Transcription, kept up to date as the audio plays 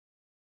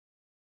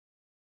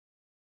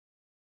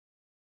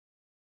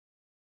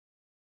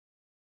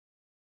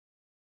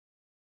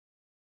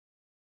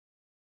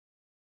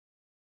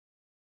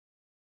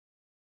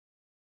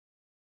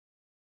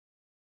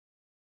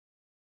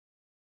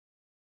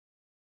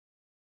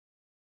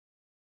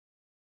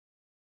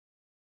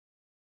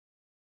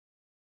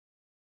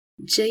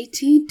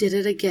JT did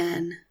it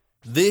again.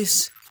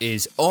 This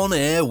is On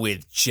Air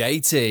with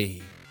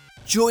JT.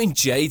 Join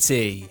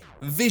JT,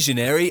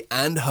 visionary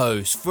and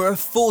host for a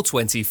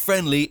 420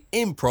 friendly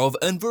improv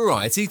and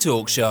variety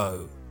talk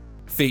show.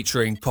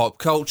 Featuring pop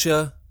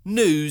culture,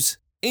 news,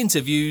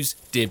 interviews,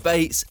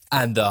 debates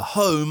and the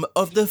home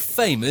of the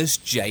famous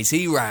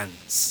JT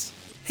Rants.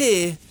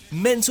 Here,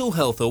 mental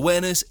health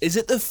awareness is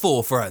at the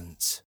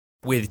forefront,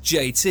 with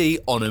JT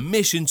on a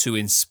mission to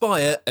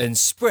inspire and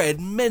spread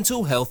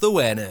mental health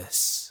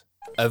awareness.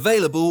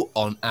 Available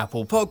on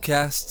Apple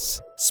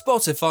Podcasts,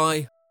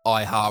 Spotify,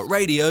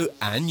 iHeartRadio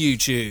and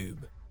YouTube.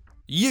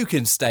 You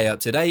can stay up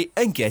to date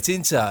and get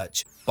in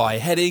touch by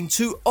heading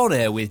to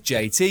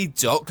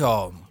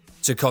onairwithjt.com.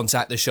 To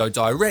contact the show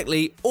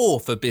directly or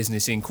for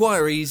business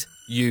inquiries,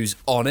 use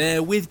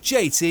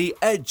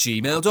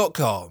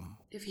onairwithjt@gmail.com.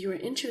 If you are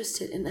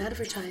interested in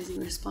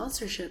advertising or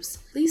sponsorships,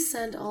 please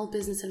send all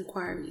business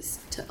inquiries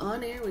to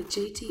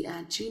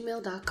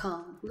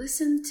onairwithjt@gmail.com.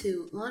 Listen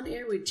to On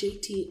Air with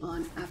JT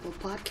on Apple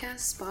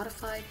Podcasts,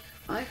 Spotify,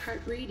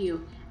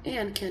 iHeartRadio,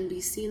 and can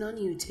be seen on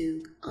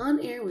YouTube.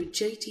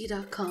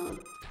 onairwithjt.com.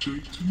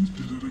 JT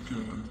did it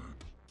again.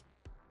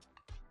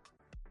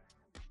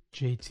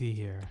 JT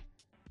here.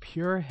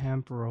 Pure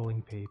Hemp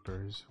Rolling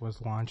Papers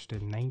was launched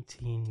in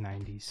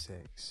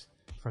 1996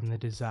 from the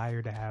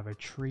desire to have a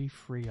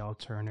tree-free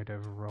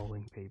alternative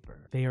rolling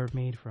paper. They are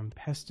made from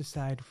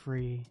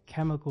pesticide-free,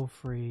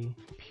 chemical-free,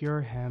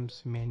 pure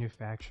hemp's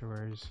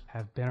manufacturers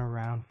have been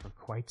around for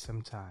quite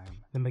some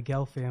time. The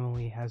Miguel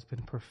family has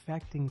been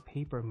perfecting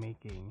paper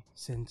making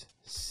since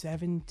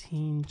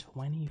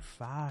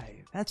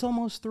 1725. That's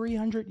almost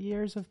 300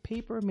 years of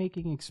paper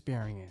making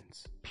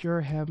experience.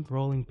 Pure Hemp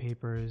Rolling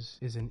Papers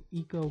is an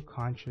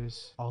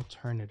eco-conscious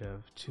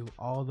alternative to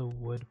all the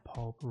wood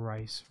pulp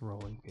rice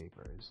rolling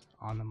papers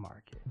on the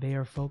market. They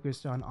are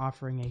focused on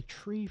offering a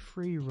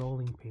tree-free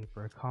rolling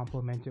paper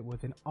complemented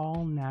with an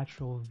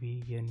all-natural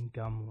vegan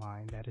gum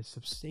line that is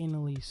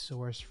sustainably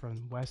sourced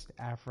from West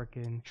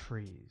African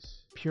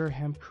trees. Pure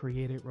Hemp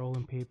created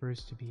rolling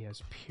papers to be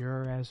as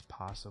pure as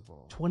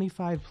possible.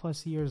 25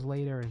 plus years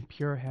later, and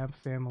Pure Hemp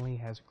family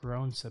has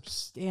grown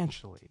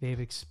substantially. They've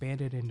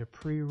expanded into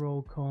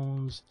pre-roll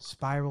cones,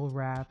 spiral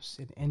wraps,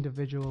 and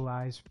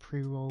individualized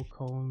pre-roll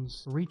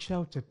cones. Reach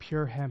out to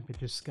Pure Hemp and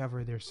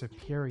discover their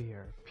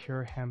superior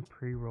Pure Hemp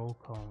pre-roll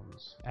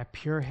cones. At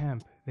Pure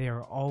Hemp, they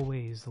are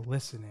always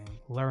listening,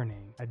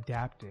 learning,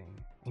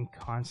 adapting, and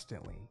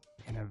constantly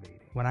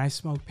innovating. When I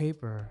smoke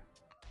paper,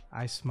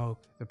 I smoke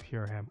the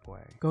Pure Hemp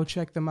way. Go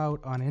check them out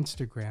on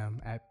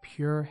Instagram at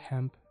Pure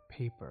Hemp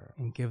Paper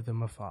and give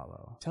them a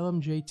follow. Tell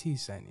them JT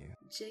sent you.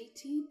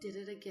 JT did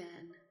it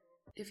again.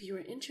 If you are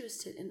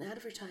interested in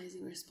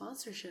advertising or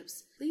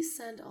sponsorships, please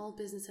send all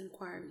business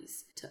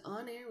inquiries to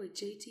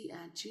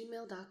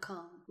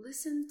onairwithjt@gmail.com.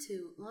 Listen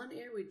to On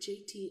Air with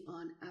JT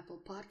on Apple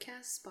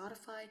Podcasts,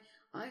 Spotify,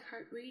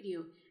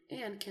 iHeartRadio,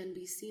 and can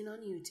be seen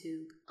on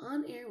YouTube.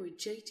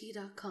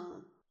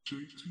 onairwithjt.com.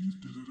 JT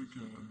did it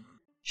again.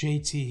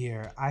 JT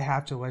here. I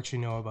have to let you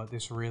know about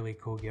this really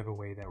cool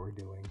giveaway that we're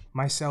doing.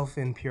 Myself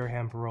and Pure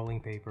Hemp Rolling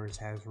Papers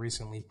has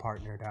recently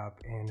partnered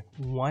up, and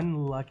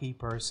one lucky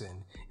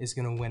person is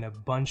going to win a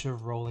bunch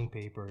of rolling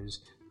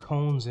papers,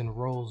 cones and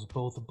rolls,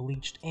 both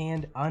bleached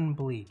and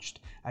unbleached,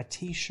 a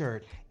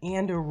t-shirt,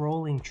 and a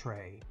rolling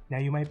tray. Now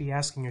you might be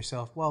asking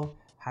yourself, well,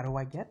 how do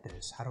I get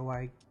this? How do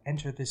I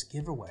enter this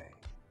giveaway?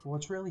 Well,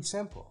 it's really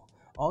simple.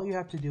 All you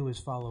have to do is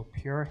follow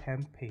Pure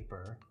Hemp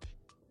Paper,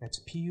 that's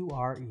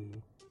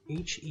PureHempPaper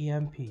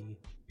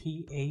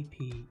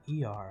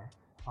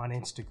on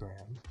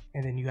Instagram,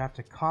 and then you have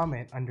to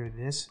comment under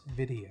this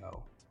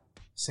video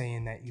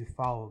saying that you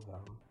follow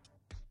them,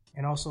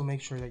 and also make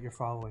sure that you're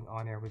following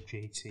On Air with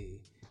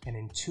JT. And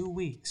in 2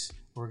 weeks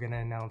we're gonna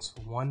announce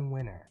one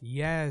winner.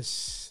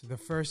 Yes, the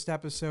first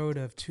episode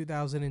of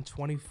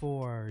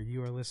 2024.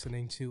 You are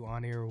listening to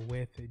On Air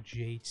with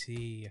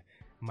JT.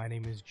 My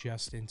name is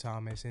Justin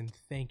Thomas, and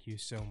thank you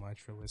so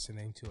much for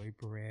listening to a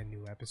brand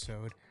new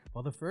episode.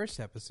 Well, the first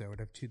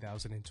episode of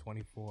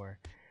 2024.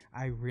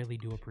 I really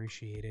do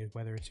appreciate it,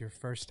 whether it's your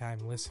first time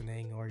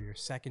listening or your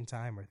second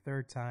time or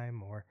third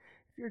time, or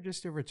if you're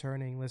just a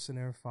returning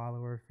listener,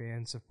 follower,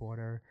 fan,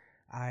 supporter.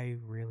 I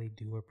really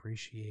do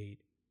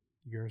appreciate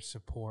your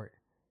support.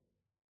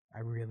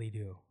 I really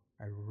do.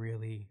 I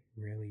really,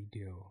 really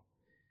do.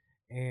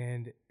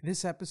 And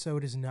this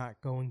episode is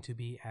not going to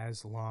be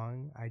as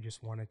long. I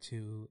just wanted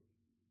to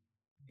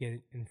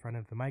get in front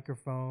of the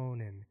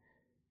microphone and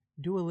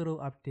do a little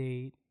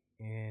update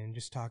and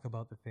just talk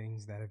about the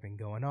things that have been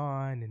going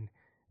on and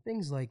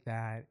things like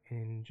that,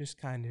 and just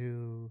kind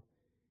of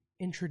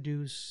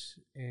introduce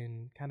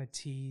and kind of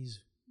tease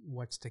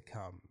what's to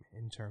come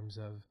in terms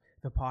of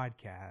the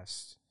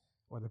podcast,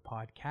 or the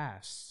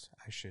podcasts,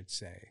 I should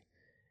say,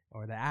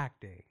 or the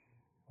acting,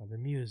 or the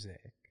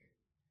music,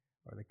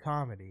 or the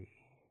comedy,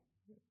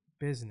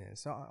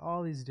 business,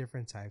 all these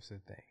different types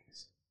of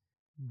things.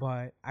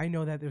 But I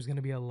know that there's going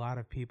to be a lot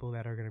of people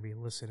that are going to be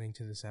listening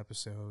to this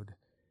episode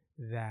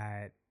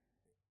that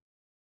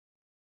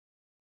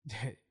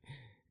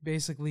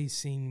basically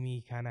seeing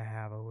me kind of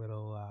have a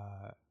little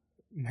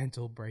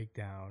mental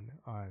breakdown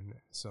on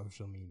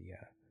social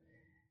media.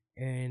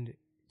 And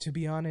to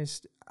be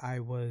honest, I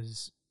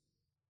was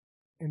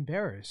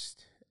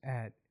embarrassed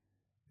at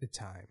the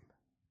time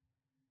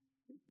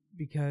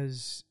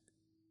because,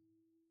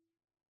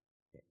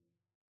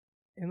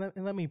 and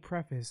let me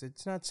preface,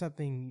 it's not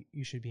something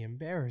you should be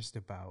embarrassed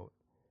about,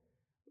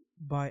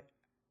 but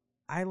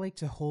I like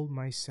to hold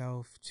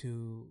myself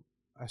to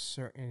a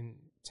certain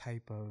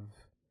type of,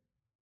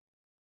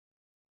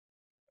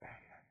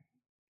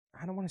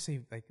 I don't want to say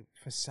like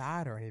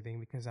facade or anything,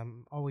 because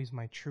I'm always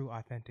my true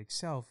authentic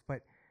self,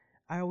 but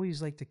I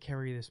always like to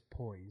carry this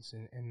poise,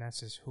 and that's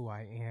just who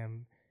I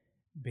am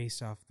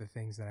based off the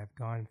things that I've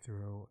gone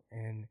through,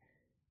 and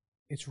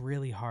it's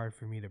really hard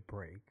for me to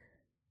break.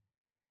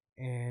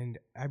 And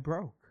I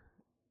broke,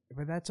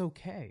 but that's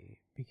okay,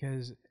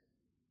 because,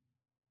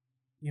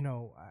 you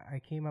know, I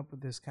came up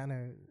with this kind of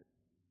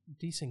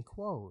decent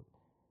quote.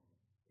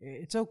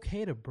 It's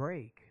okay to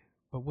break,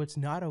 but what's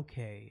not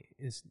okay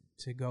is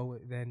to go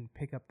then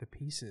pick up the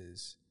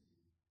pieces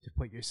to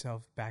put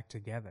yourself back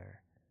together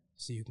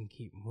so you can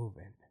keep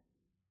moving.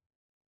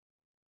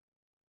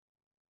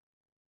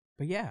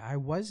 But yeah, I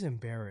was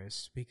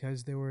embarrassed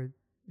because there were,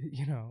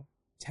 you know,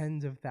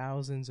 tens of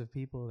thousands of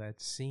people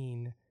that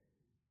seen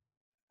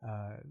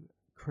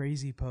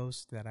crazy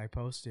posts that I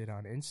posted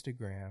on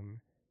Instagram.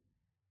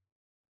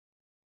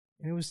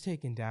 And it was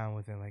taken down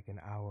within like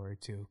an hour or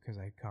two because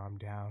I calmed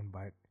down,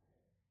 but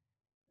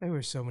there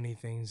were so many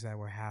things that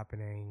were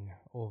happening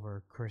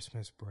over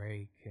Christmas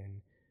break,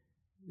 and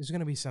there's going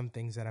to be some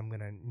things that I'm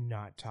going to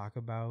not talk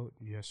about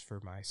just for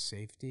my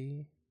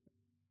safety.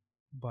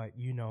 But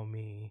you know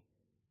me,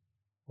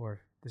 or if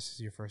this is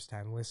your first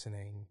time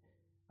listening,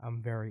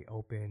 I'm very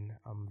open,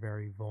 I'm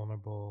very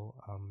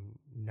vulnerable, I'm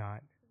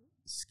not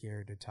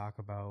scared to talk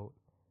about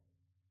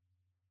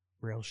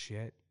real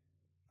shit.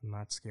 I'm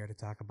not scared to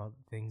talk about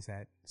things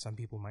that some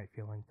people might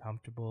feel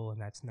uncomfortable,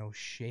 and that's no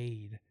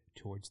shade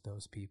towards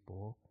those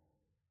people.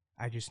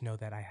 I just know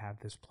that I have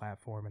this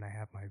platform and I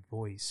have my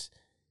voice,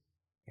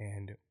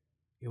 and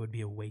it would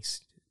be a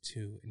waste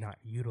to not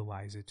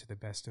utilize it to the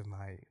best of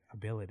my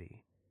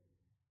ability.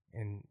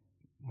 And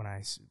when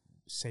I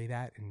say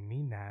that and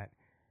mean that,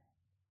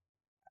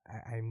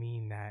 I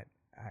mean that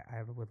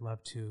I would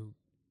love to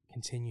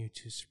continue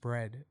to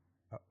spread,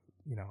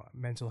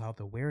 mental health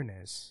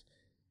awareness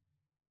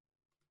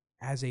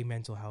as a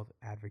mental health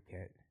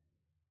advocate,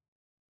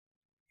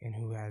 and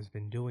who has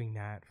been doing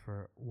that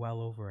for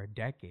well over a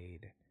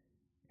decade,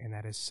 and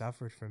that has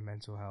suffered from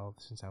mental health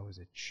since I was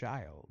a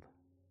child.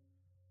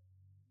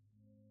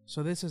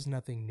 So this is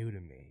nothing new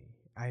to me.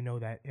 I know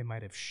that it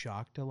might have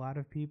shocked a lot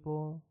of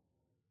people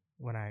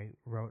when I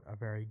wrote a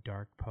very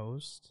dark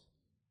post,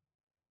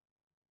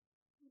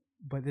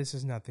 but this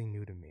is nothing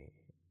new to me.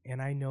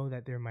 And I know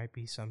that there might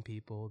be some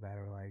people that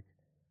are like,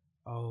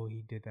 oh,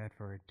 he did that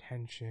for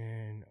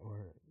attention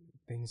or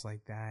things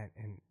like that,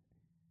 and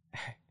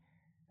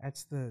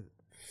that's the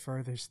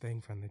furthest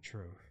thing from the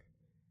truth.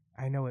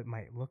 I know it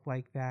might look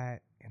like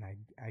that, and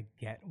I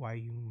get why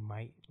you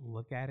might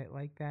look at it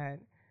like that,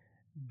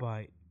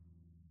 but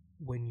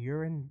when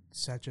you're in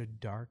such a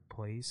dark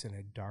place and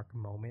a dark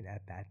moment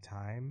at that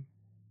time,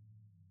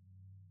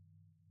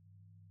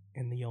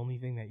 and the only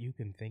thing that you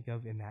can think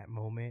of in that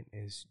moment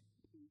is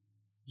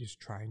just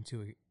trying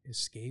to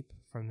escape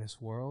from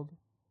this world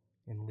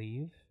and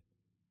leave,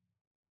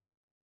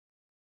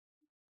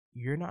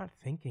 you're not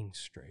thinking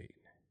straight.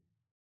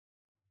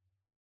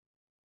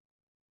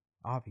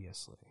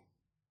 Obviously.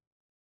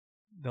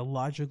 The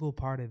logical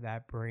part of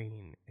that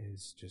brain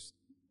is just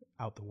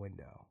out the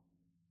window.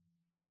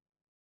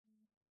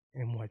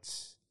 And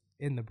what's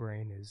in the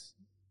brain is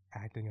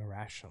acting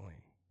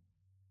irrationally.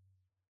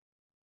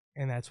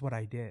 And that's what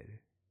I did.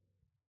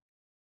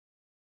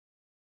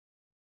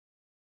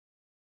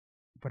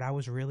 But I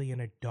was really in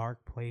a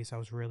dark place. I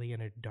was really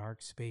in a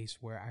dark space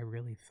where I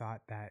really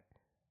thought that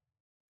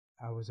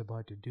I was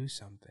about to do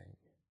something.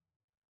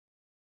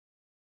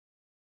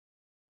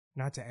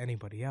 Not to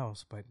anybody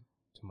else, but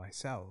to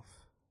myself.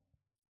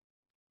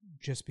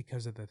 Just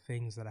because of the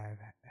things that I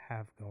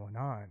have going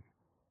on.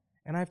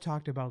 And I've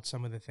talked about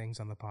some of the things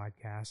on the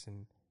podcast,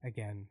 and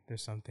again,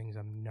 there's some things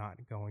I'm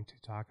not going to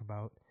talk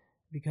about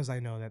because I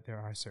know that there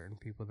are certain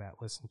people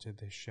that listen to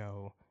this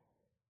show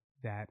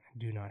that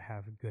do not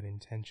have good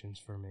intentions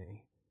for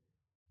me.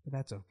 But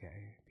that's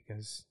okay,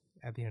 because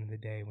at the end of the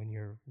day, when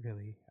you're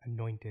really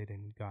anointed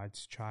and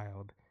God's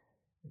child,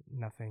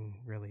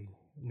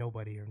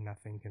 nobody or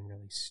nothing can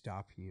really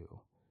stop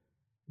you.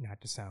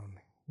 Not to sound,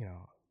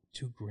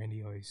 too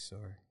grandiose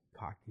or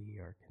cocky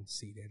or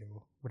conceited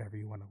or whatever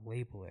you want to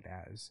label it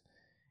as.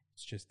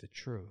 It's just the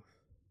truth.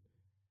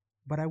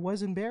 But I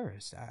was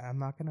embarrassed. I'm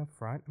not going to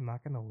front. I'm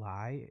not going to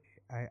lie.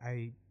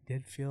 I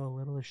did feel a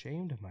little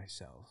ashamed of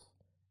myself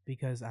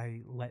because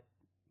I let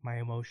my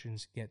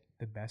emotions get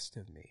the best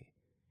of me.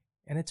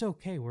 And it's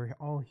okay. We're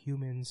all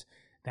humans.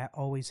 That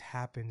always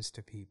happens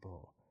to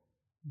people.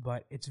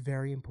 But it's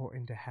very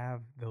important to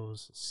have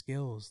those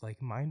skills like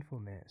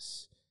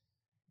mindfulness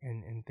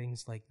and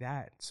things like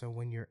that. So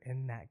when you're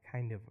in that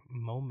kind of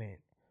moment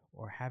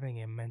or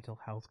having a mental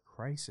health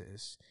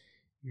crisis,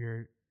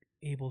 you're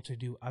able to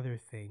do other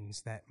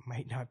things that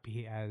might not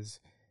be as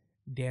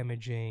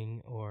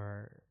damaging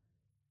or,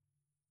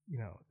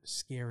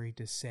 scary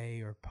to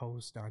say or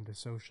post onto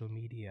social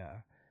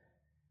media.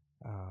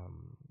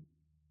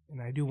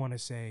 And I do want to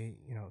say,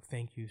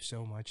 thank you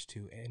so much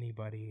to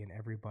anybody and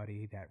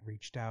everybody that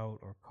reached out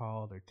or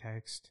called or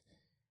text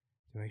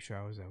to make sure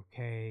I was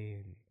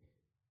okay. And,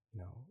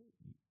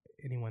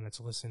 anyone that's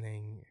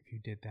listening, if you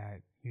did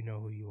that, you know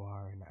who you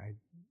are. And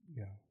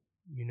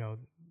you know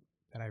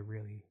that I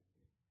really,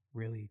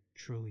 really,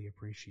 truly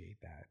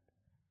appreciate that.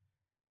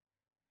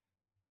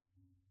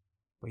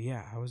 But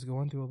yeah, I was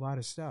going through a lot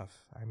of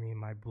stuff. I mean,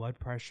 my blood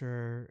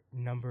pressure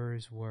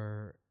numbers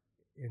were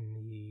in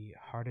the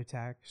heart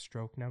attack,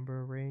 stroke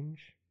number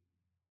range.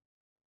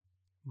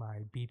 My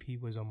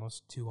BP was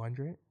almost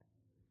 200.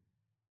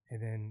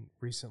 And then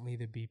recently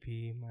the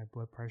BP, my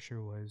blood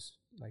pressure was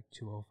like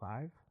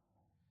 205.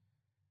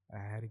 I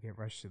had to get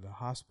rushed to the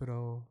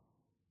hospital.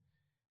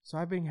 So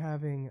I've been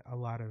having a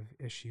lot of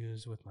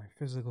issues with my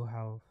physical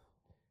health.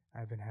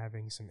 I've been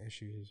having some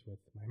issues with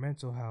my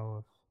mental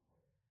health.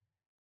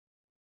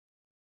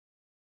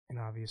 And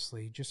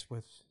obviously just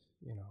with,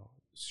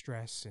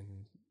 stress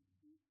and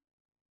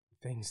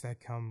things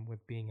that come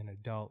with being an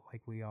adult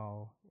like we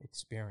all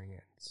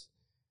experience.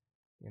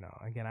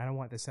 Again, I don't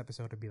want this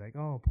episode to be like,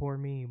 oh, poor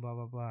me, blah,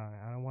 blah, blah.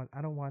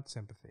 I don't want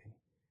sympathy.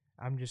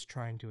 I'm just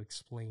trying to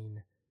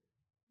explain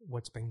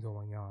what's been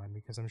going on,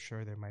 because I'm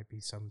sure there might be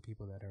some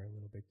people that are a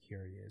little bit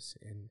curious.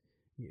 And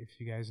if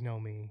you guys know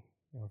me,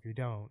 if you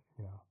don't,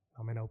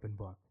 I'm an open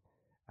book.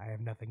 I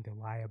have nothing to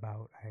lie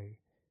about. I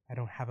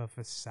don't have a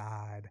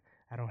facade.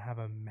 I don't have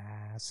a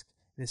mask.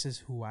 This is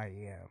who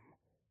I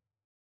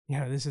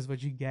am. This is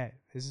what you get.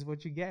 This is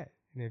what you get.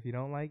 And if you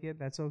don't like it,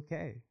 that's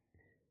okay.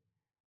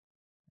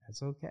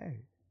 That's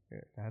okay.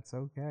 That's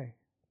okay.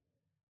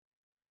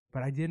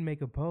 But I did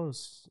make a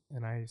post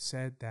and I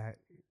said that,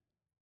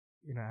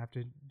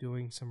 after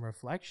doing some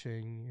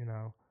reflection,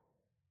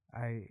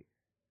 I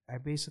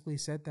basically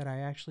said that I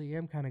actually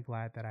am kind of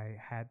glad that I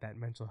had that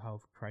mental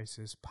health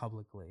crisis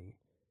publicly,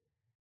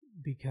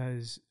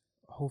 because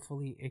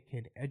hopefully it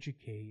can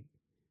educate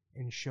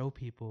and show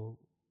people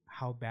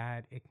how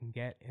bad it can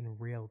get in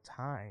real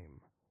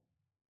time,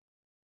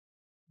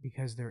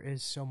 because there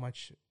is so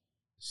much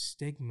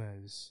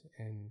stigmas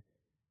and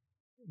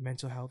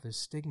mental health is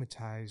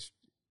stigmatized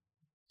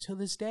to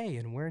this day,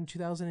 and we're in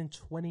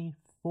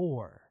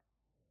 2024.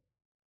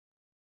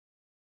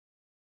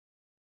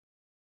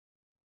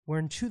 We're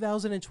in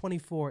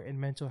 2024 and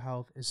mental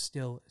health is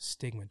still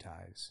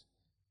stigmatized.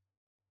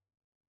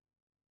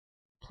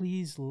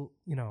 Please,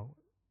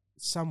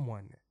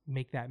 someone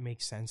make that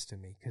make sense to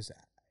me, because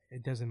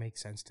it doesn't make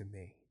sense to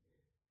me.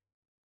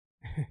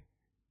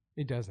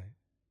 It doesn't.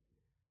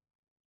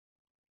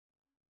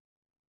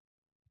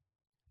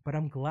 But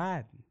I'm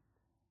glad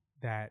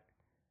that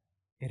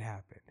it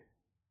happened,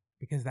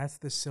 because that's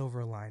the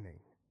silver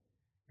lining.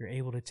 You're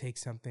able to take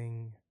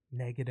something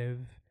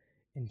negative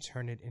and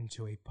turn it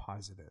into a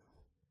positive.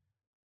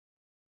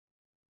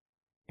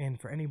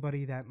 And for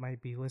anybody that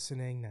might be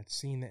listening, that's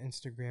seen the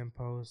Instagram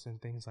posts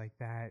and things like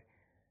that,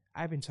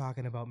 I've been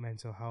talking about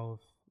mental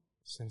health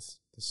since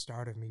the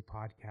start of me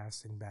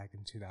podcasting back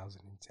in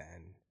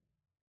 2010.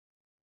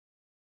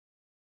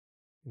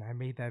 And I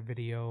made that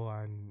video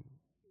on,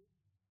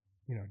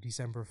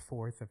 December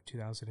 4th of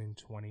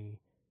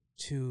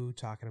 2022,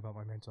 talking about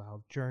my mental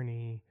health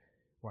journey,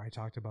 where I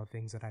talked about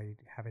things that I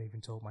haven't even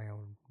told my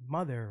own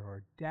mother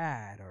or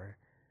dad or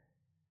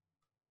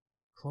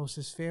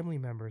closest family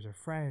members or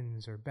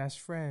friends or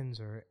best friends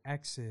or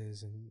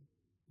exes. And,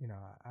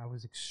 I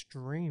was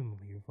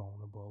extremely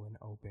vulnerable and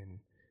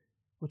open,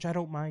 which I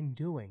don't mind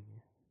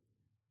doing,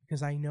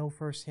 because I know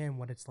firsthand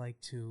what it's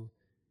like to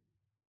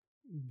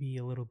be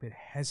a little bit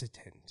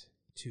hesitant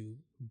to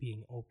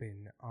being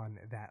open on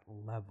that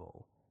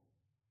level.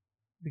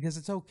 Because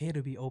it's okay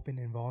to be open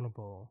and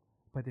vulnerable,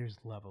 but there's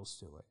levels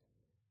to it.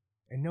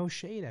 And no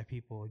shade at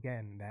people,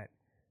 again, that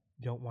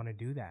don't want to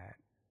do that.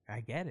 I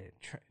get it.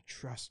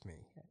 Trust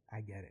me,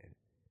 I get it.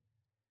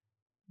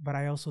 But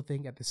I also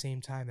think at the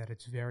same time that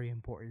it's very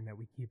important that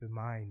we keep in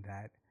mind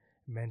that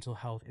mental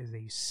health is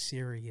a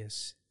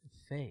serious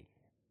thing.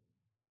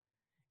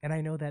 And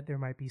I know that there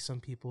might be some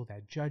people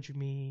that judge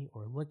me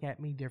or look at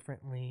me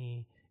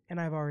differently, and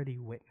I've already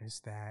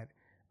witnessed that,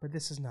 but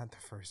this is not the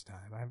first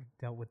time. I've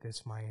dealt with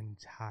this my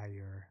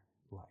entire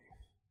life.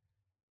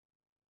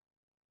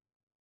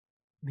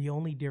 The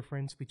only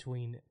difference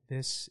between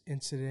this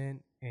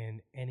incident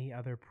and any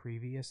other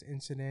previous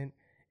incident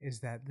is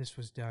that this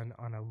was done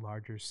on a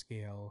larger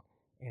scale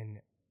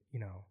and,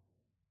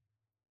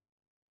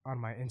 on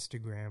my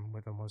Instagram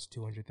with almost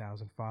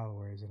 200,000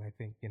 followers, and I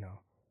think,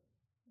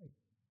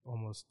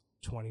 almost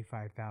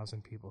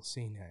 25,000 people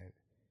seen it.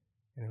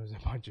 And it was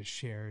a bunch of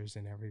shares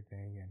and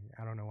everything, and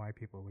I don't know why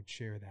people would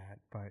share that,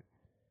 but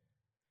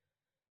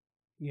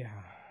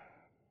yeah.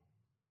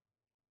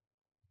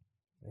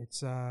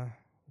 It's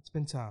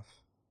been tough.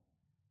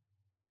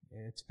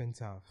 It's been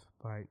tough,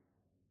 but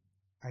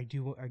I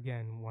do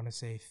again want to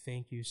say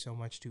thank you so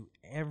much to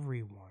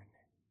everyone,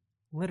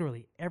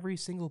 literally every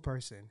single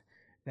person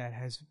that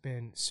has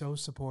been so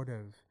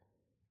supportive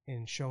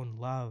and shown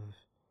love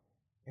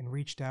and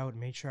reached out and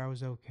made sure I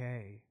was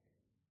okay.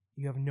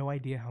 You have no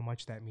idea how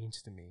much that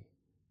means to me.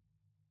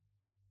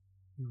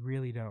 You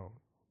really don't.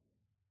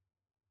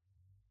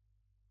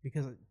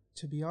 Because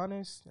to be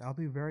honest, I'll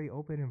be very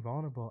open and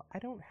vulnerable. I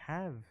don't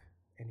have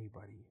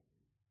anybody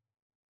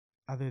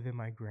other than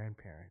my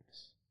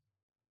grandparents.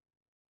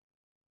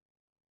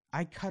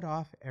 I cut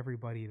off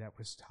everybody that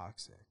was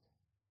toxic.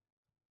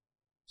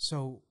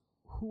 So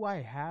who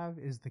I have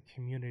is the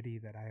community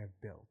that I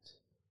have built.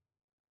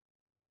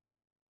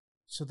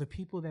 So the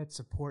people that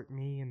support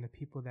me and the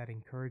people that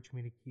encourage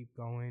me to keep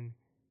going,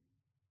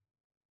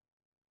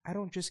 I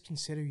don't just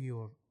consider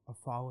you a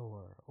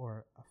follower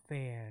or a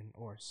fan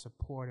or a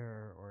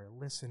supporter or a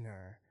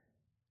listener.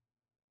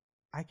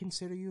 I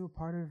consider you a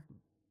part of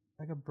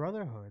like a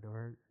brotherhood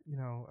or,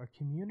 a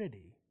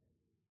community.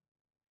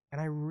 And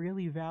I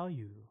really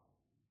value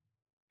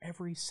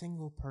every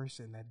single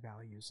person that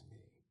values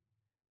me.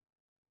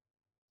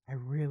 I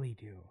really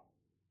do.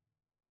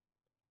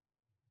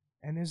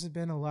 And there's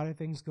been a lot of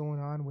things going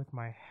on with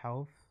my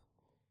health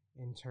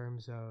in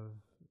terms of,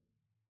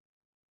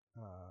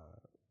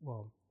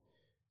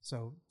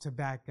 so to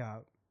back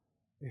up,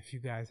 if you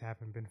guys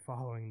haven't been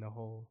following the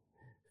whole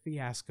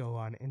fiasco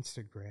on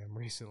Instagram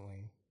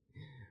recently,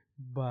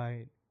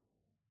 but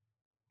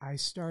I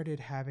started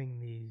having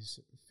these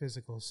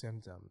physical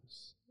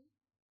symptoms.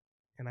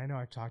 And I know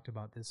I've talked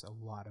about this a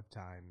lot of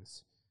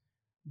times,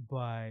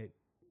 but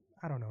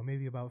I don't know,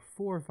 maybe about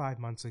 4 or 5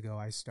 months ago,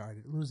 I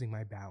started losing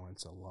my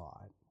balance a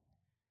lot.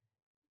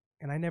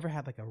 And I never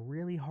had like a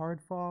really hard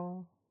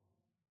fall.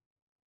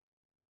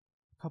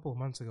 A couple of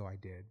months ago I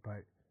did,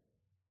 but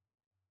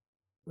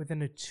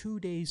within a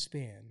 2-day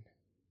span,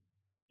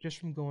 just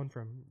from going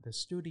from the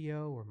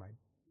studio or my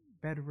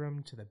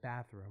bedroom to the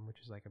bathroom,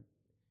 which is like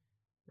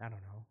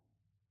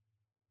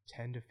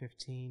 10 to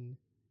 15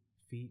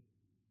 feet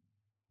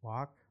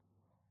walk,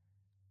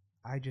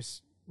 I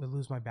just would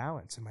lose my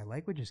balance and my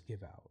leg would just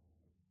give out.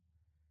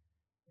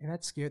 And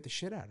that scared the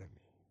shit out of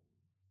me.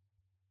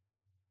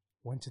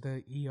 Went to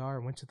the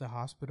ER, went to the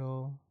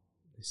hospital.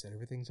 They said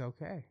everything's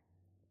okay.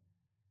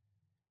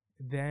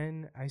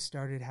 Then I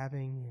started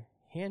having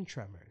hand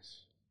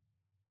tremors.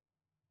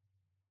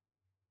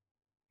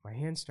 My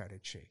hands started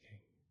shaking.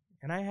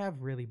 And I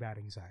have really bad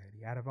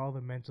anxiety. Out of all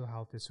the mental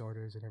health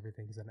disorders and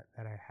everything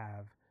that I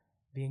have,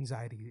 the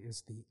anxiety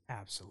is the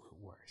absolute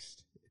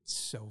worst. It's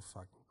so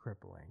fucking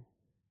crippling.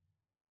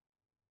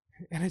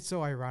 And it's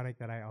so ironic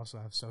that I also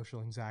have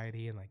social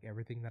anxiety, and like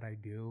everything that I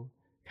do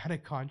kind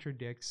of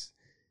contradicts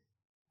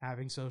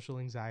having social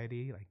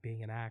anxiety, like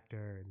being an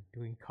actor and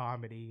doing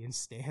comedy and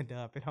stand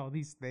up and all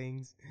these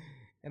things.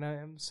 And I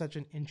am such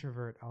an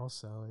introvert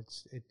also.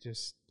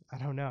 I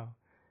don't know.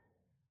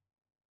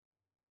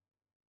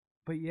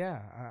 But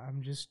yeah,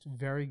 I'm just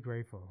very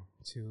grateful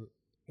to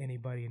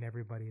anybody and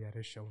everybody that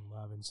has shown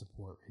love and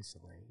support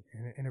recently.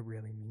 And it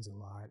really means a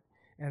lot.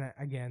 And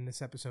again,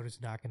 this episode is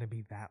not going to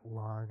be that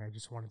long. I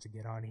just wanted to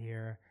get on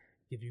here,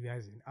 give you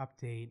guys an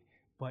update.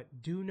 But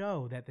do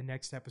know that the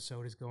next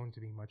episode is going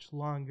to be much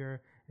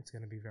longer. It's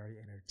going to be very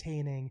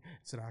entertaining.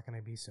 It's not going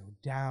to be so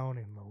down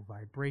and low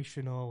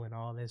vibrational and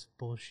all this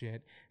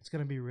bullshit. It's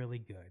going to be really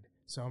good.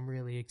 So I'm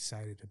really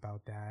excited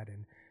about that.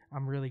 And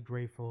I'm really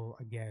grateful,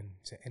 again,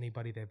 to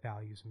anybody that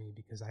values me,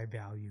 because I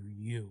value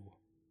you.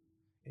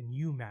 And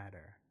you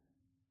matter.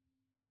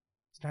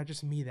 It's not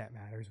just me that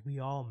matters. We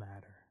all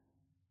matter.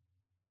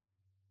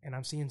 And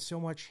I'm seeing so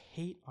much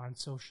hate on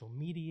social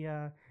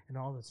media and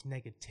all this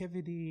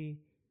negativity.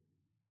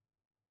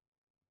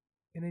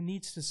 And it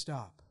needs to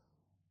stop.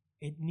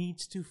 It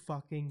needs to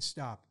fucking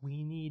stop.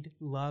 We need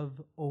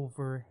love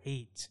over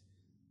hate.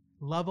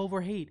 Love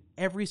over hate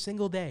every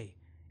single day,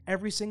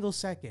 every single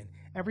second,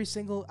 every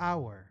single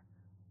hour.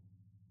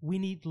 We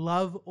need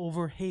love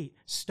over hate.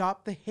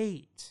 Stop the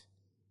hate.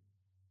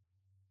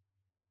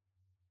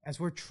 As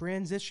we're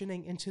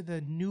transitioning into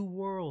the new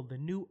world, the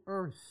new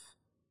earth,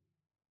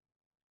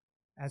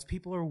 as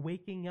people are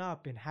waking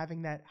up and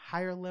having that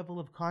higher level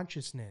of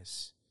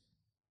consciousness,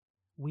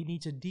 we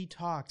need to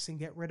detox and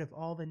get rid of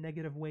all the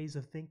negative ways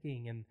of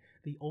thinking and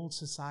the old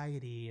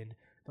society and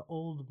the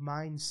old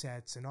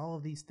mindsets and all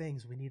of these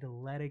things. We need to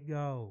let it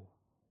go.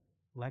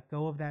 Let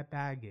go of that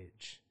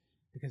baggage,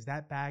 because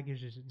that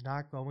baggage is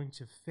not going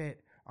to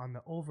fit on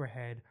the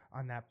overhead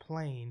on that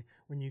plane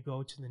when you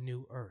go to the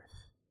new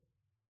earth.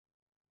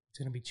 It's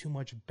going to be too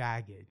much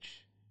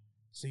baggage.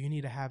 So you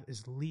need to have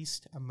as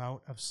least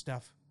amount of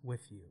stuff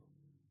with you.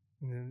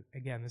 And then,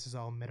 again, this is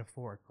all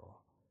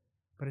metaphorical,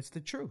 but it's the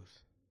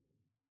truth.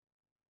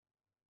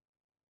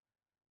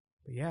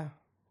 But yeah,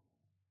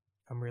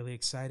 I'm really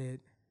excited.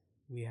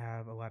 We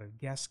have a lot of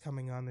guests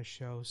coming on the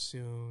show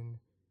soon.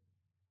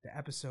 The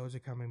episodes are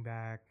coming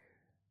back.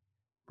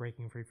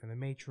 Breaking Free from the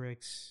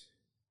Matrix,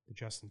 The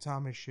Justin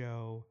Thomas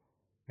Show,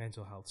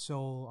 Mental Health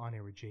Soul, On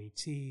Air with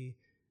JT.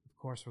 Of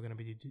course, we're going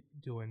to be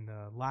doing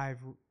the live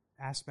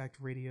aspect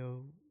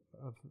radio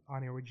of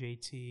On Air with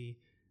JT,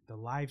 the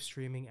live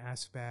streaming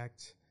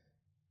aspect.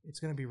 It's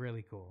going to be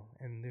really cool.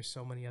 And there's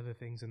so many other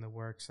things in the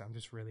works. I'm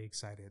just really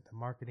excited. The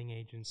marketing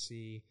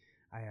agency,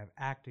 I have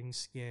acting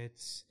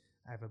skits,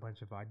 I have a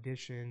bunch of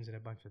auditions and a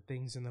bunch of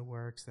things in the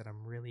works that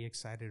I'm really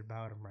excited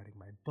about. I'm writing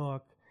my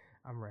book.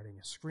 I'm writing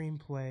a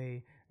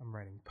screenplay. I'm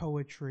writing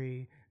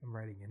poetry. I'm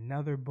writing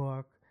another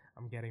book.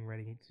 I'm getting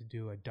ready to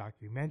do a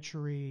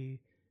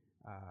documentary,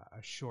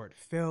 a short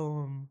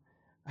film,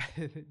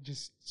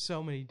 just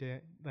so many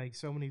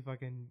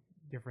fucking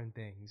different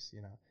things,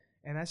 you know.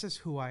 And that's just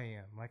who I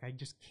am. Like, I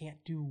just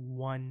can't do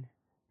one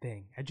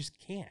thing. I just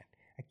can't.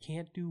 I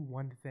can't do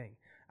one thing.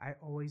 I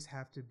always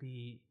have to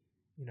be,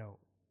 you know,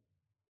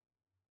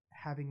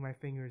 having my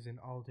fingers in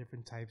all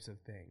different types of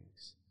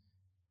things.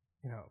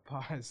 You know,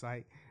 pause.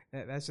 Like,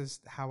 that's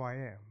just how I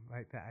am.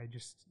 Like, that.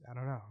 I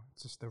don't know.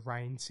 It's just the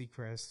Ryan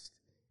Seacrest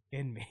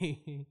in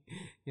me.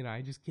 You know,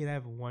 I just can't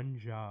have one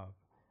job.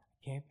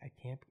 I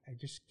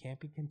just can't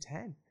be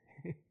content.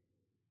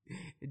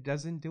 It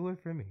doesn't do it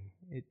for me.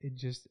 It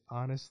just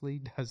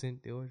honestly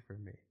doesn't do it for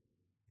me.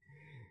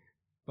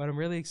 But I'm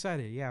really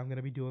excited. Yeah, I'm going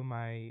to be doing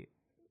my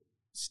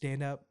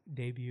stand-up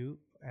debut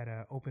at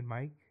an open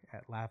mic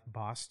at Laugh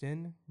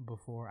Boston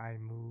before I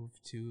move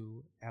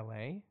to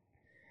LA.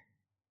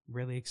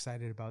 Really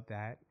excited about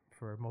that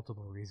for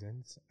multiple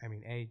reasons. I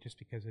mean, just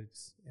because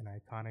it's an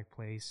iconic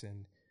place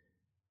and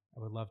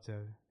I would love to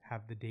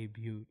have the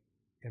debut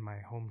in my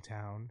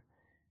hometown.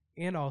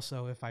 And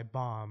also, if I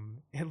bomb,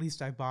 at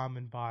least I bomb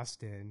in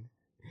Boston,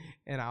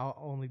 and I'll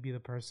only be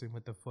the person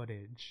with the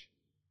footage.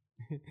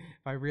 If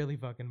I really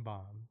fucking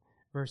bomb,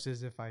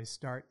 versus if I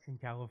start in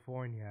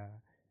California,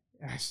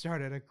 and I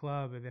start at a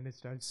club, and then it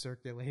starts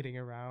circulating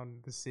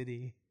around the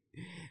city.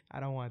 I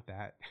don't want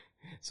that.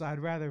 So I'd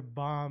rather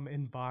bomb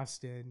in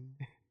Boston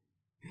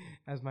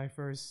as my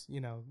first, you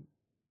know,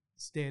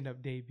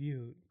 stand-up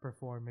debut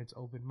performance,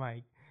 open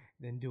mic,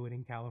 than do it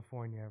in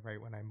California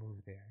right when I move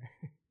there.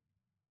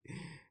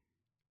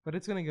 But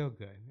it's going to go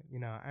good. You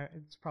know,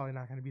 it's probably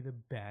not going to be the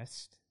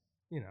best,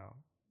 you know,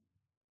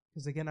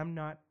 because again,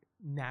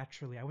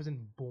 I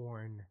wasn't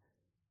born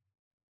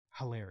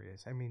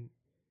hilarious. I mean,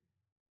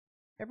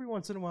 every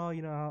once in a while,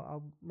 you know,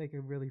 I'll make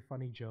a really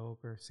funny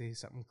joke or say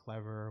something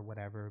clever or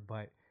whatever,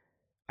 but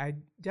I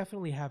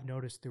definitely have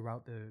noticed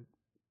throughout the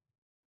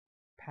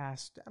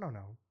past, I don't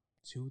know,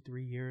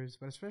 2-3 years,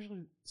 but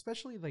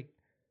especially like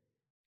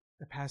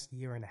the past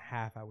year and a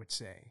half, I would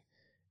say,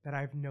 that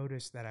I've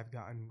noticed that I've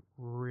gotten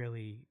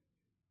really,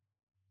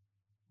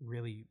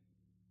 really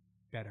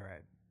better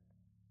at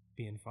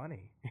being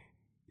funny.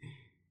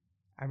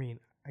 I mean,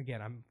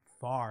 again, I'm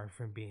far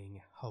from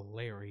being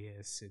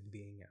hilarious and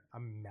being a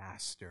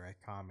master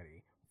at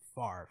comedy.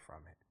 Far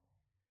from it.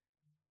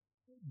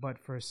 But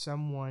for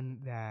someone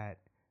that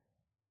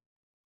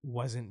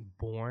wasn't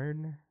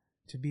born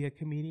to be a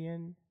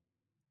comedian,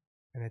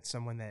 and it's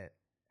someone that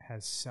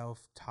has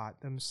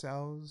self-taught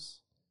themselves,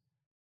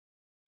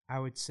 I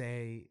would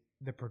say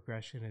the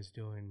progression is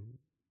doing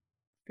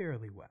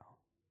fairly well.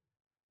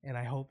 And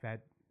I hope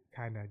that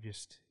kind of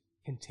just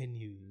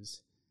continues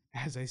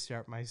as I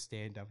start my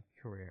stand-up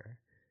career.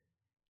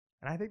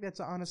 And I think that's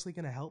honestly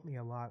going to help me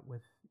a lot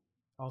with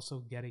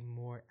also getting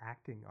more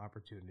acting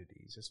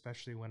opportunities,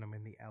 especially when I'm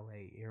in the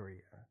LA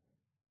area.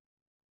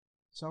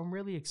 So I'm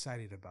really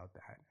excited about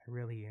that. I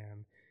really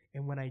am.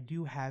 And when I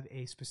do have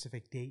a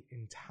specific date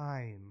and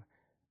time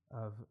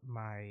of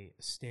my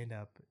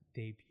stand-up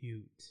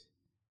debut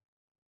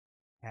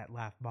at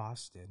Laugh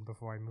Boston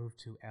before I move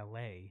to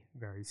LA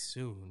very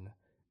soon,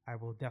 I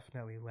will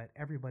definitely let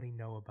everybody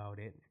know about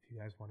it. If you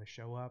guys want to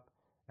show up,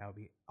 that would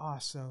be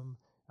awesome.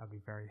 I'll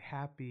be very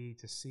happy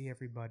to see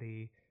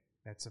everybody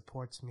that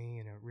supports me,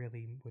 and it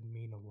really would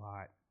mean a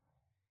lot.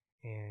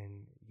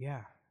 And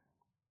yeah.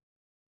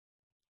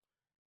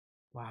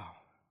 Wow.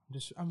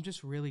 I'm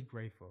just really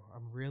grateful.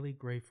 I'm really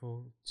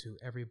grateful to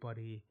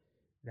everybody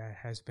that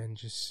has been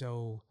just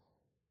so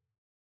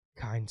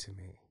kind to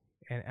me.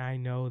 And I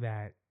know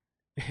that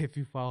if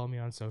you follow me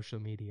on social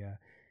media,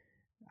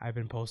 I've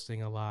been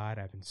posting a lot,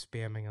 I've been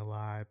spamming a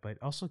lot, but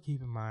also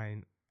keep in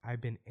mind,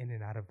 I've been in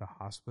and out of the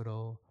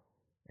hospital.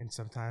 And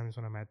sometimes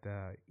when I'm at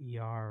the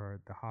ER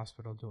or the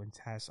hospital doing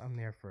tests, I'm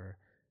there for,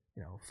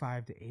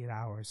 5 to 8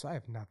 hours. So I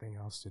have nothing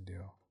else to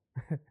do.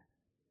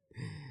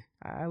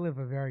 I live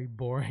a very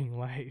boring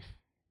life.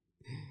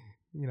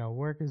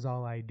 Work is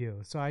all I do.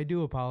 So I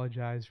do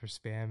apologize for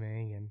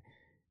spamming. And,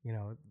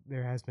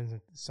 there has been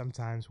some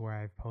times where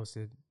I've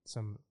posted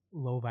some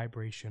low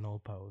vibrational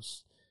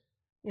posts.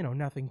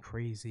 Nothing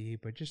crazy,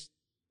 but just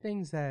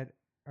things that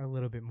are a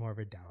little bit more of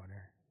a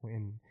downer.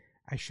 When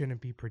I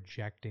shouldn't be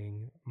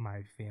projecting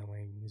my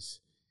feelings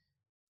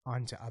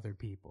onto other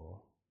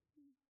people,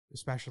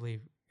 especially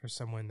for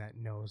someone that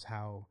knows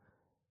how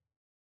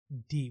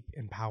deep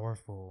and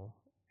powerful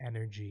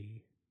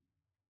energy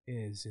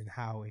is and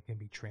how it can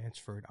be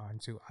transferred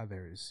onto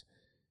others.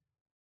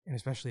 And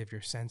especially if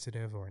you're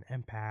sensitive or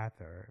an empath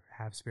or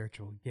have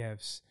spiritual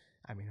gifts,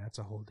 I mean, that's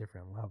a whole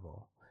different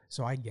level.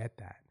 So I get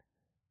that.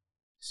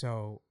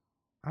 So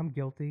I'm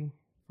guilty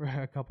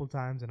a couple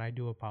times, and I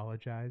do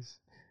apologize.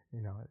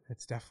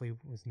 It's definitely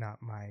was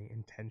not my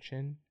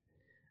intention.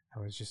 I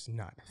was just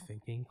not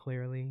thinking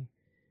clearly.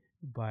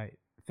 But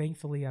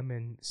thankfully, I'm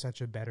in such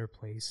a better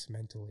place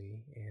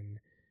mentally, and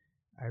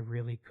I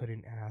really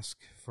couldn't ask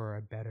for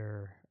a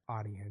better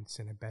audience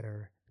and a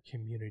better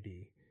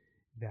community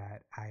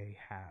that I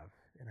have.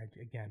 And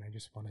I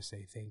just want to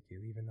say thank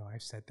you, even though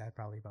I've said that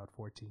probably about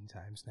 14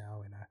 times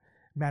now in a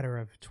matter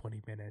of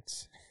 20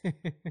 minutes.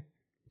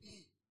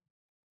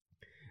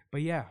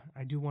 But yeah,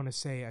 I do want to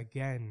say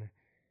again,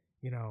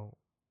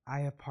 I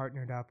have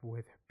partnered up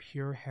with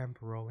Pure Hemp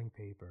Rolling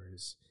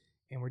Papers,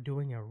 and we're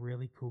doing a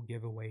really cool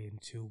giveaway in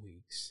 2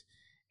 weeks.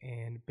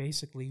 And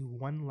basically,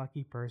 one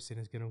lucky person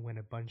is going to win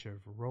a bunch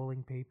of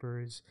rolling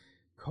papers,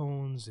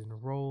 cones,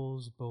 and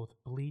rolls, both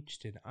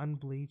bleached and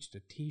unbleached,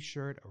 a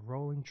t-shirt, a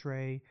rolling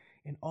tray.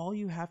 And all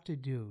you have to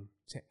do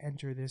to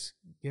enter this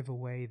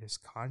giveaway, this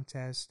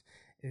contest,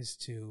 is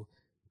to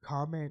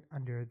comment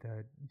under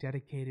the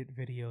dedicated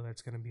video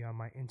that's going to be on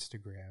my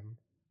Instagram.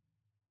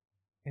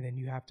 And then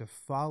you have to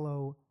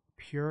follow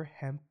Pure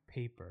Hemp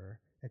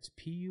Paper. That's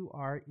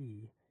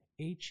PureHempPaper.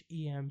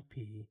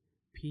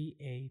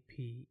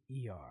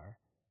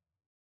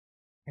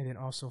 And then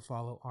also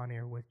follow On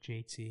Air with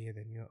JT. And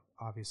then you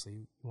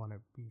obviously want to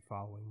be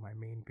following my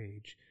main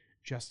page,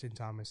 Justin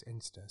Thomas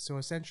Insta. So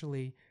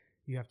essentially,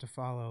 you have to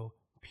follow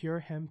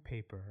Pure Hemp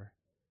Paper,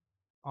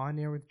 On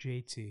Air with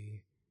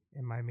JT,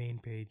 and my main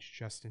page,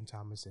 Justin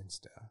Thomas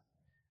Insta.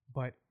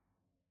 But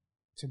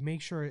to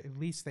make sure at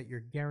least that you're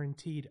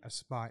guaranteed a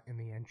spot in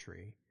the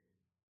entry,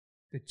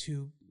 the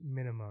two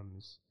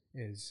minimums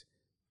is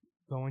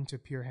going to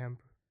Pure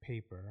Hemp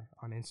Paper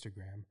on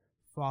Instagram,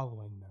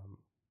 following them,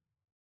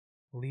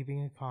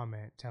 leaving a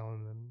comment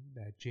telling them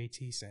that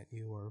JT sent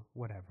you or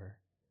whatever,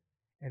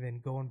 and then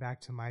going back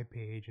to my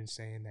page and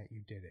saying that you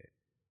did it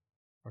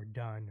or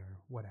done or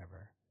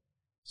whatever.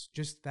 It's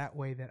just that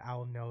way that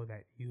I'll know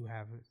that you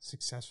have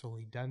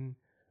successfully done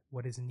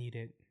what is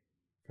needed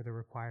for the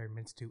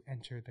requirements to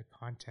enter the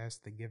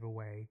contest, the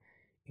giveaway.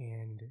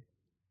 And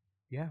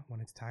yeah,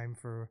 when it's time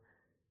for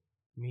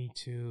me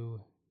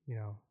to,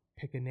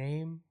 pick a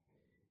name,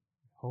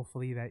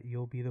 hopefully that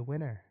you'll be the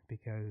winner,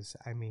 because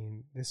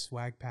this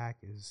swag pack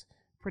is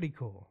pretty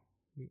cool.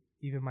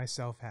 Even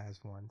myself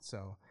has one.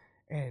 So,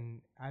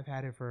 and I've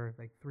had it for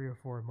like 3 or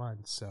 4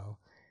 months. So,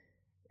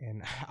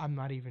 and I'm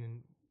not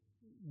even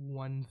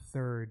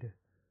 1/3,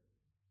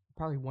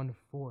 probably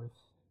 1/4,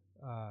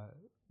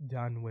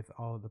 done with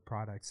all of the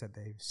products that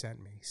they've sent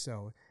me.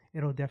 So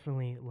it'll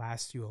definitely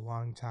last you a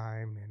long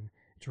time, and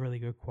it's really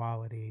good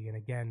quality. And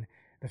again,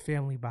 the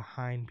family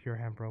behind Pure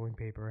Hemp Rolling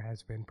Paper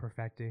has been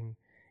perfecting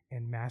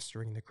and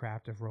mastering the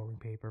craft of rolling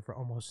paper for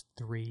almost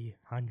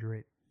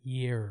 300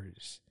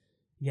 years.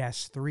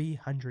 Yes,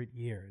 300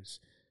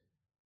 years.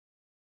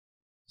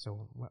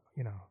 So,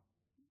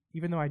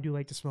 even though I do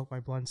like to smoke my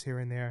blunts here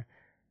and there,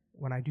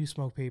 when I do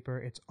smoke paper,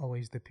 it's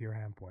always the Pure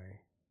Hemp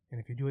way. And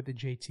if you do it the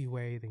JT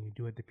way, then you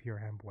do it the Pure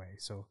Hemp way.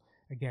 So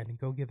again,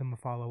 go give them a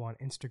follow on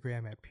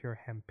Instagram at Pure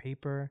Hemp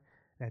Paper.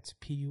 That's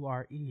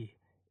PureHempPaper.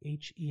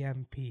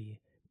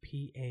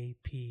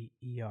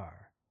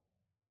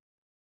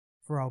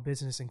 For all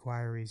business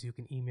inquiries, you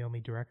can email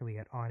me directly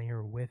at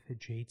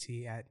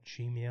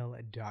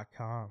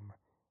onairwithjt@gmail.com.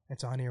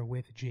 That's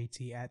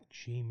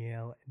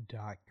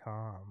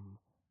onairwithjt@gmail.com.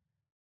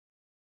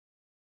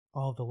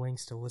 All the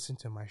links to listen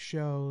to my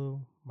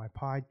show, my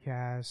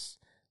podcast,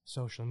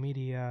 social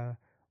media,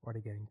 or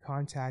to get in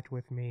contact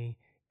with me,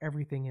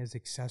 everything is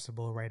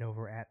accessible right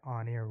over at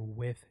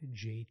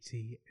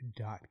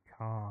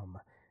onairwithjt.com.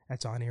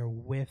 That's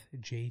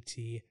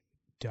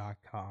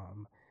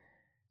onairwithjt.com.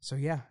 So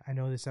yeah, I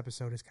know this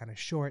episode is kind of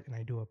short, and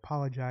I do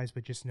apologize,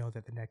 but just know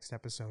that the next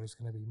episode is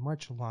going to be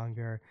much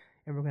longer,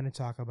 and we're going to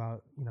talk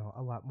about,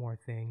 a lot more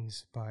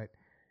things. But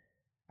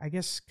I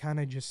guess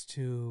kind of just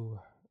to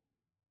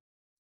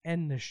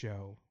end the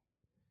show,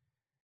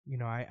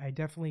 I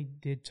definitely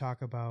did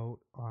talk about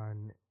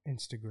on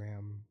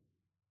Instagram,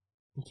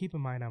 and keep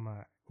in mind I'm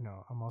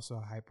also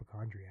a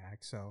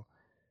hypochondriac. So,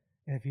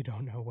 and if you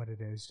don't know what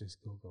it is,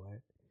 just Google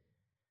it.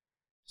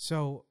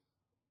 So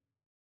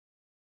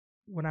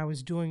when I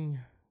was doing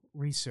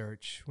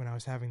research, when I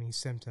was having these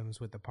symptoms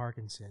with the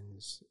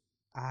Parkinson's,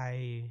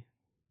 I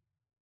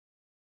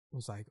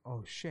was like,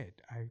 oh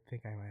shit, I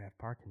think I might have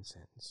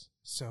Parkinson's.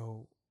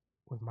 So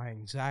with my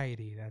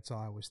anxiety, that's all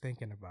I was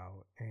thinking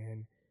about.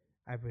 And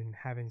I've been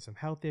having some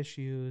health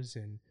issues.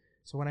 And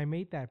so when I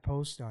made that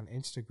post on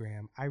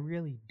Instagram, I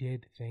really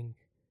did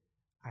think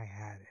I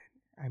had it.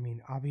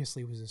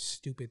 Obviously it was a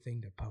stupid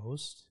thing to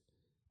post,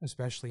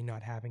 especially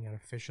not having an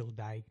official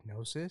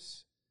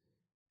diagnosis.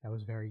 That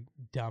was very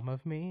dumb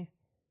of me.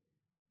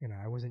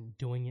 I wasn't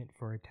doing it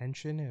for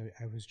attention.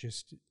 I was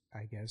just,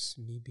 I guess,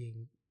 me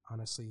being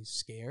honestly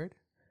scared.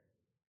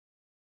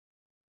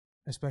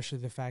 Especially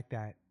the fact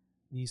that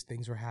these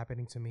things were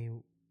happening to me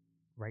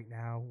right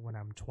now when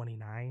I'm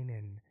 29,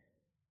 and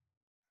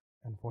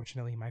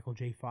unfortunately Michael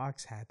J.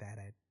 Fox had that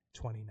at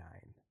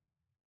 29.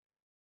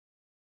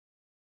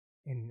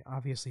 And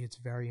obviously it's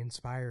very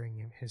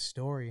inspiring, his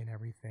story and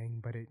everything,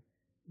 but it,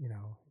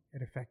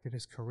 it affected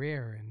his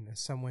career. And as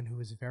someone who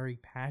is very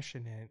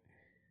passionate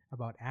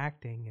about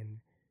acting and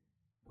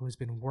who has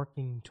been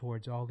working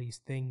towards all these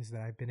things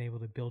that I've been able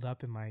to build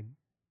up in my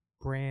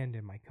brand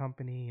and my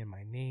company and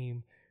my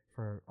name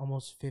for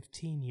almost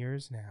 15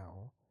 years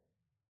now,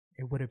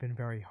 it would have been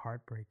very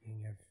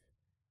heartbreaking if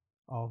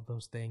all of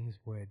those things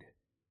would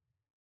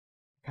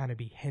kind of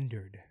be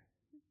hindered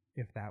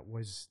if that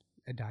was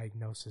a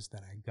diagnosis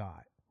that I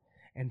got.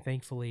 And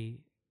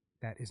thankfully,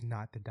 that is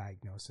not the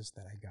diagnosis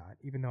that I got,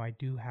 even though I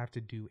do have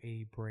to do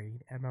a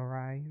brain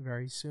MRI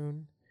very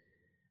soon,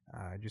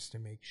 just to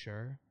make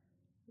sure.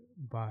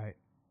 But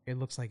it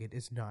looks like it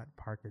is not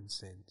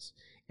Parkinson's.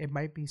 It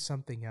might be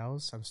something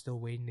else. I'm still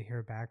waiting to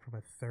hear back from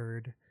a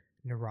third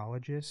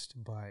neurologist,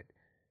 but,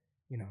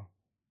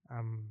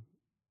 I'm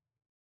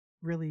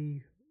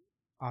really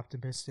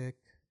optimistic,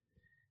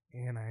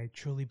 and I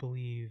truly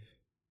believe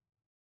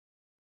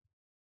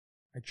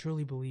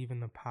in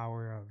the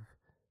power of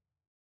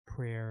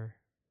prayer,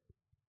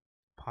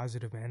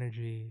 positive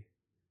energy,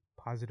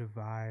 positive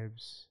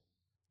vibes,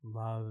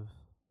 love.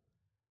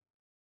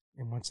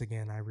 And once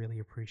again, I really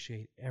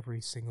appreciate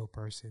every single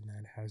person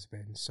that has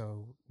been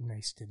so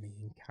nice to me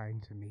and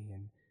kind to me,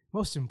 and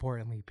most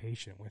importantly,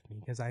 patient with me,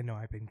 because I know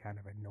I've been kind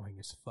of annoying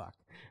as fuck,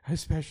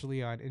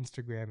 especially on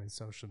Instagram and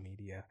social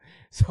media.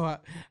 So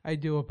I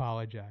do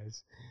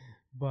apologize.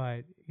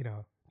 But,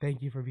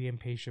 thank you for being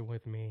patient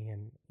with me.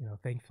 And,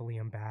 thankfully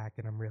I'm back,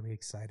 and I'm really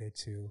excited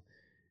to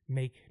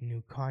make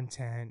new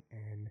content.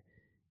 And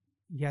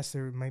yes,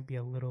 there might be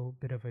a little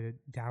bit of a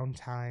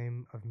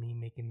downtime of me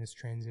making this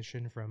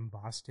transition from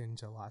Boston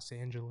to Los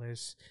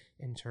Angeles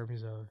in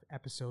terms of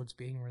episodes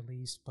being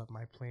released, but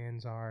my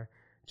plans are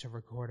to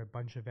record a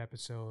bunch of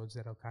episodes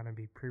that'll kind of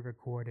be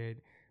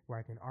pre-recorded, where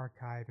I can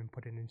archive and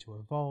put it into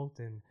a vault,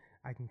 and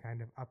I can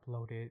kind of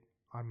upload it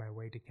on my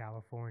way to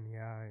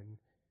California. And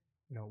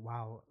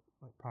while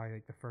probably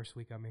like the first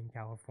week I'm in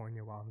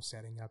California, while I'm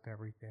setting up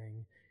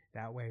everything,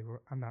 that way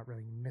I'm not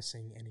really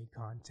missing any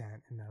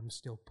content, and I'm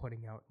still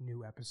putting out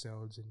new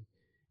episodes and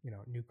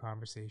new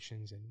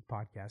conversations and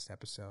podcast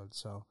episodes.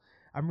 So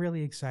I'm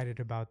really excited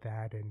about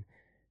that, and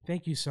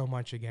thank you so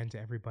much again to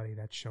everybody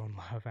that's shown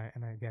love.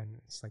 And again,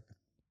 it's like the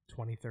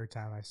 23rd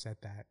time I said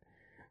that,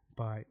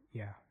 but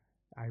yeah,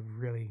 I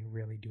really,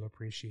 really do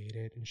appreciate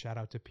it. And shout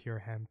out to Pure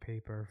Hemp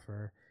Paper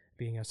for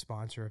being a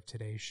sponsor of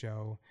today's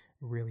show.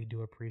 Really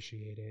do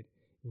appreciate it.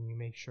 And you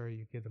make sure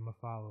you give them a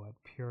follow at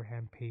Pure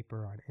Hemp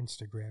Paper on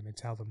Instagram and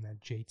tell them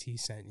that JT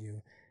sent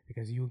you,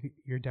 because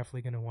you're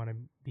definitely going to want to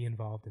be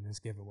involved in this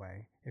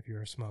giveaway if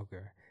you're a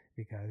smoker,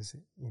 because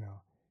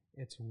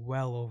it's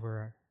well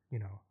over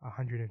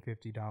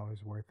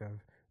 $150 worth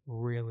of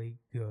really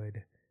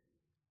good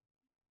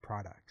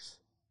products.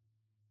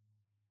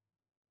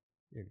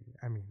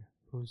 I mean,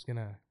 who's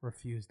gonna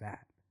refuse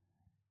that?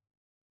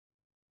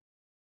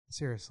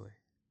 Seriously.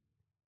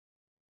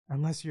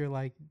 Unless you're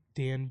like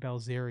Dan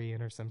Bilzerian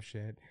or some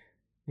shit,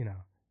 you're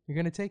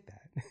gonna take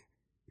that.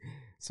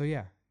 So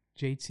yeah,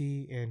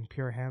 JT and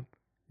Pure Hemp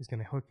is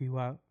gonna hook you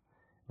up.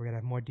 We're gonna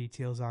have more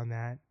details on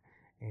that.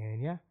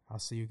 And yeah, I'll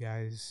see you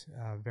guys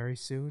very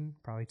soon,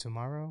 probably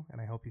tomorrow.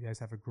 And I hope you guys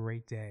have a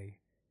great day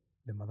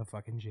the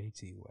motherfucking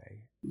JT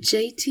way.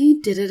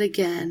 JT did it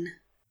again.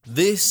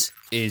 This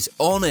is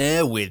On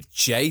Air with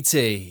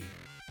JT.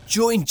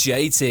 Join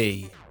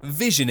JT,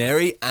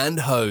 visionary and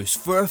host,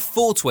 for a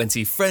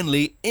 420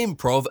 friendly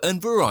improv and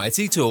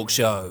variety talk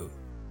show.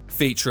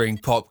 Featuring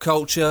pop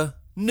culture,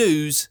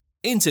 news,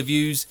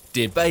 interviews,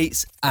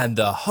 debates, and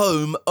the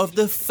home of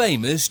the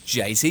famous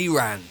JT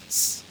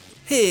Rants.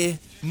 Here,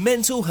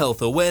 mental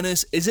health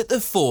awareness is at the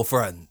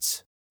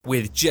forefront,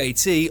 with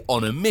JT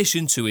on a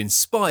mission to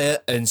inspire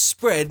and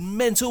spread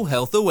mental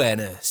health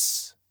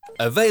awareness.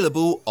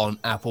 Available on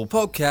Apple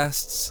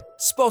Podcasts,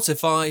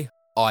 Spotify,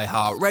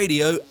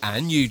 iHeartRadio,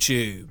 and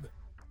YouTube.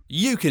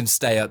 You can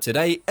stay up to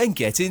date and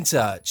get in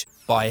touch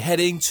by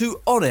heading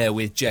to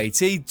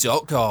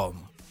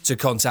onairwithjt.com. To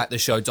contact the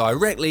show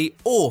directly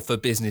or for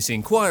business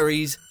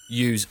inquiries,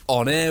 use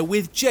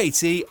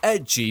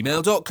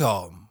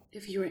onairwithjt@gmail.com.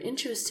 If you are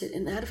interested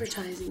in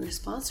advertising or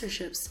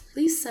sponsorships,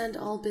 please send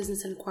all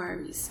business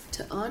inquiries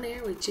to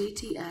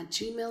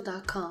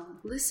onairwithjt@gmail.com.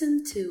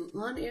 Listen to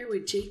On Air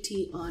with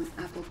JT on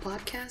Apple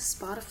Podcasts,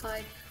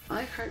 Spotify,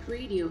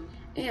 iHeartRadio,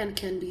 and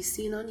can be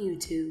seen on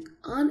YouTube.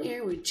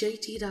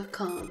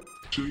 OnAirWithJT.com.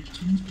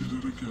 JT did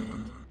it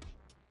again.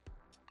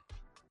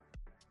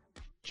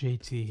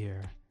 JT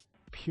here.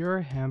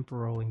 Pure Hemp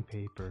Rolling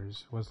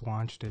Papers was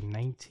launched in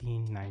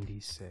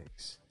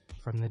 1996.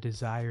 from the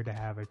desire to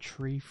have a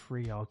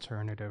tree-free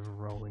alternative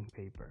rolling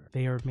paper.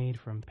 They are made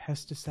from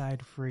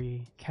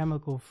pesticide-free,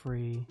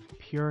 chemical-free,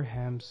 pure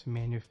hemp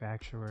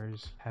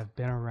manufacturers have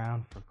been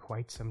around for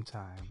quite some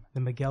time.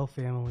 The Miguel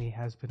family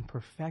has been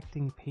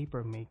perfecting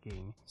paper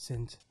making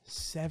since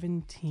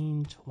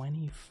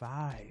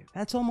 1725.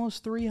 That's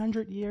almost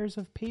 300 years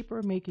of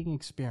paper making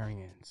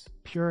experience.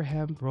 Pure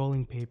hemp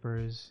rolling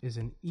papers is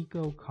an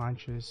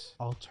eco-conscious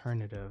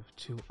alternative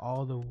to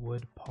all the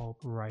wood pulp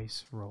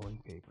rice rolling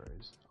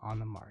papers on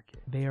the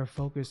market. They are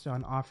focused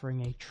on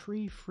offering a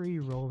tree-free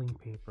rolling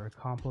paper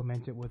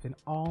complemented with an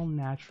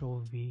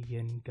all-natural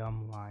vegan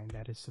gum line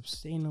that is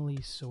sustainably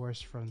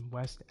sourced from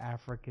West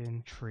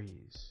African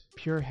trees.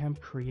 Pure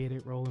Hemp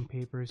created rolling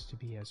papers to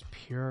be as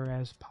pure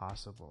as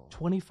possible.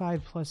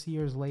 25 plus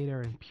years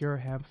later, and Pure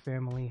Hemp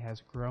family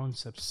has grown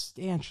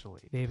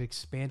substantially. They've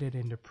expanded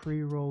into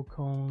pre-roll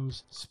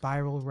cones,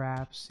 spiral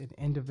wraps, and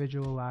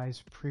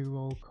individualized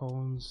pre-roll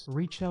cones.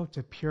 Reach out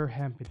to Pure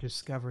Hemp and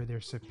discover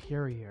their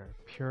superior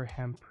Pure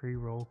Hemp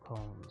pre-roll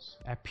cones.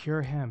 At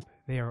Pure Hemp,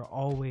 they are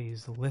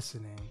always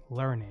listening,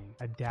 learning,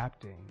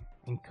 adapting,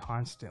 and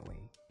constantly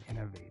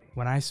innovating.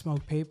 When I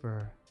smoke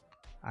paper,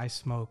 I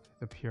smoke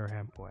the Pure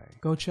Hemp way.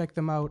 Go check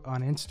them out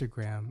on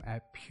Instagram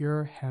at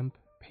Pure Hemp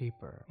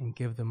Paper and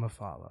give them a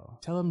follow.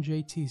 Tell them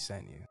JT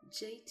sent you.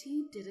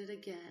 JT did it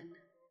again.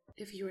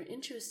 If you are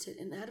interested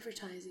in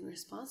advertising or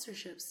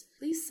sponsorships,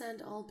 please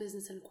send all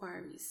business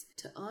inquiries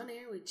to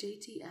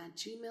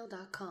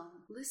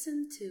onairwithjt@gmail.com.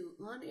 Listen to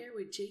On Air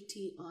with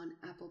JT on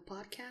Apple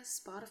Podcasts,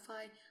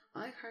 Spotify,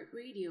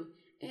 iHeartRadio,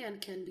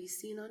 and can be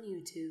seen on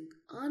YouTube.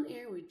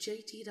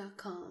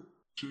 OnAirWithJT.com.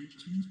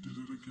 JT did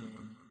it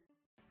again.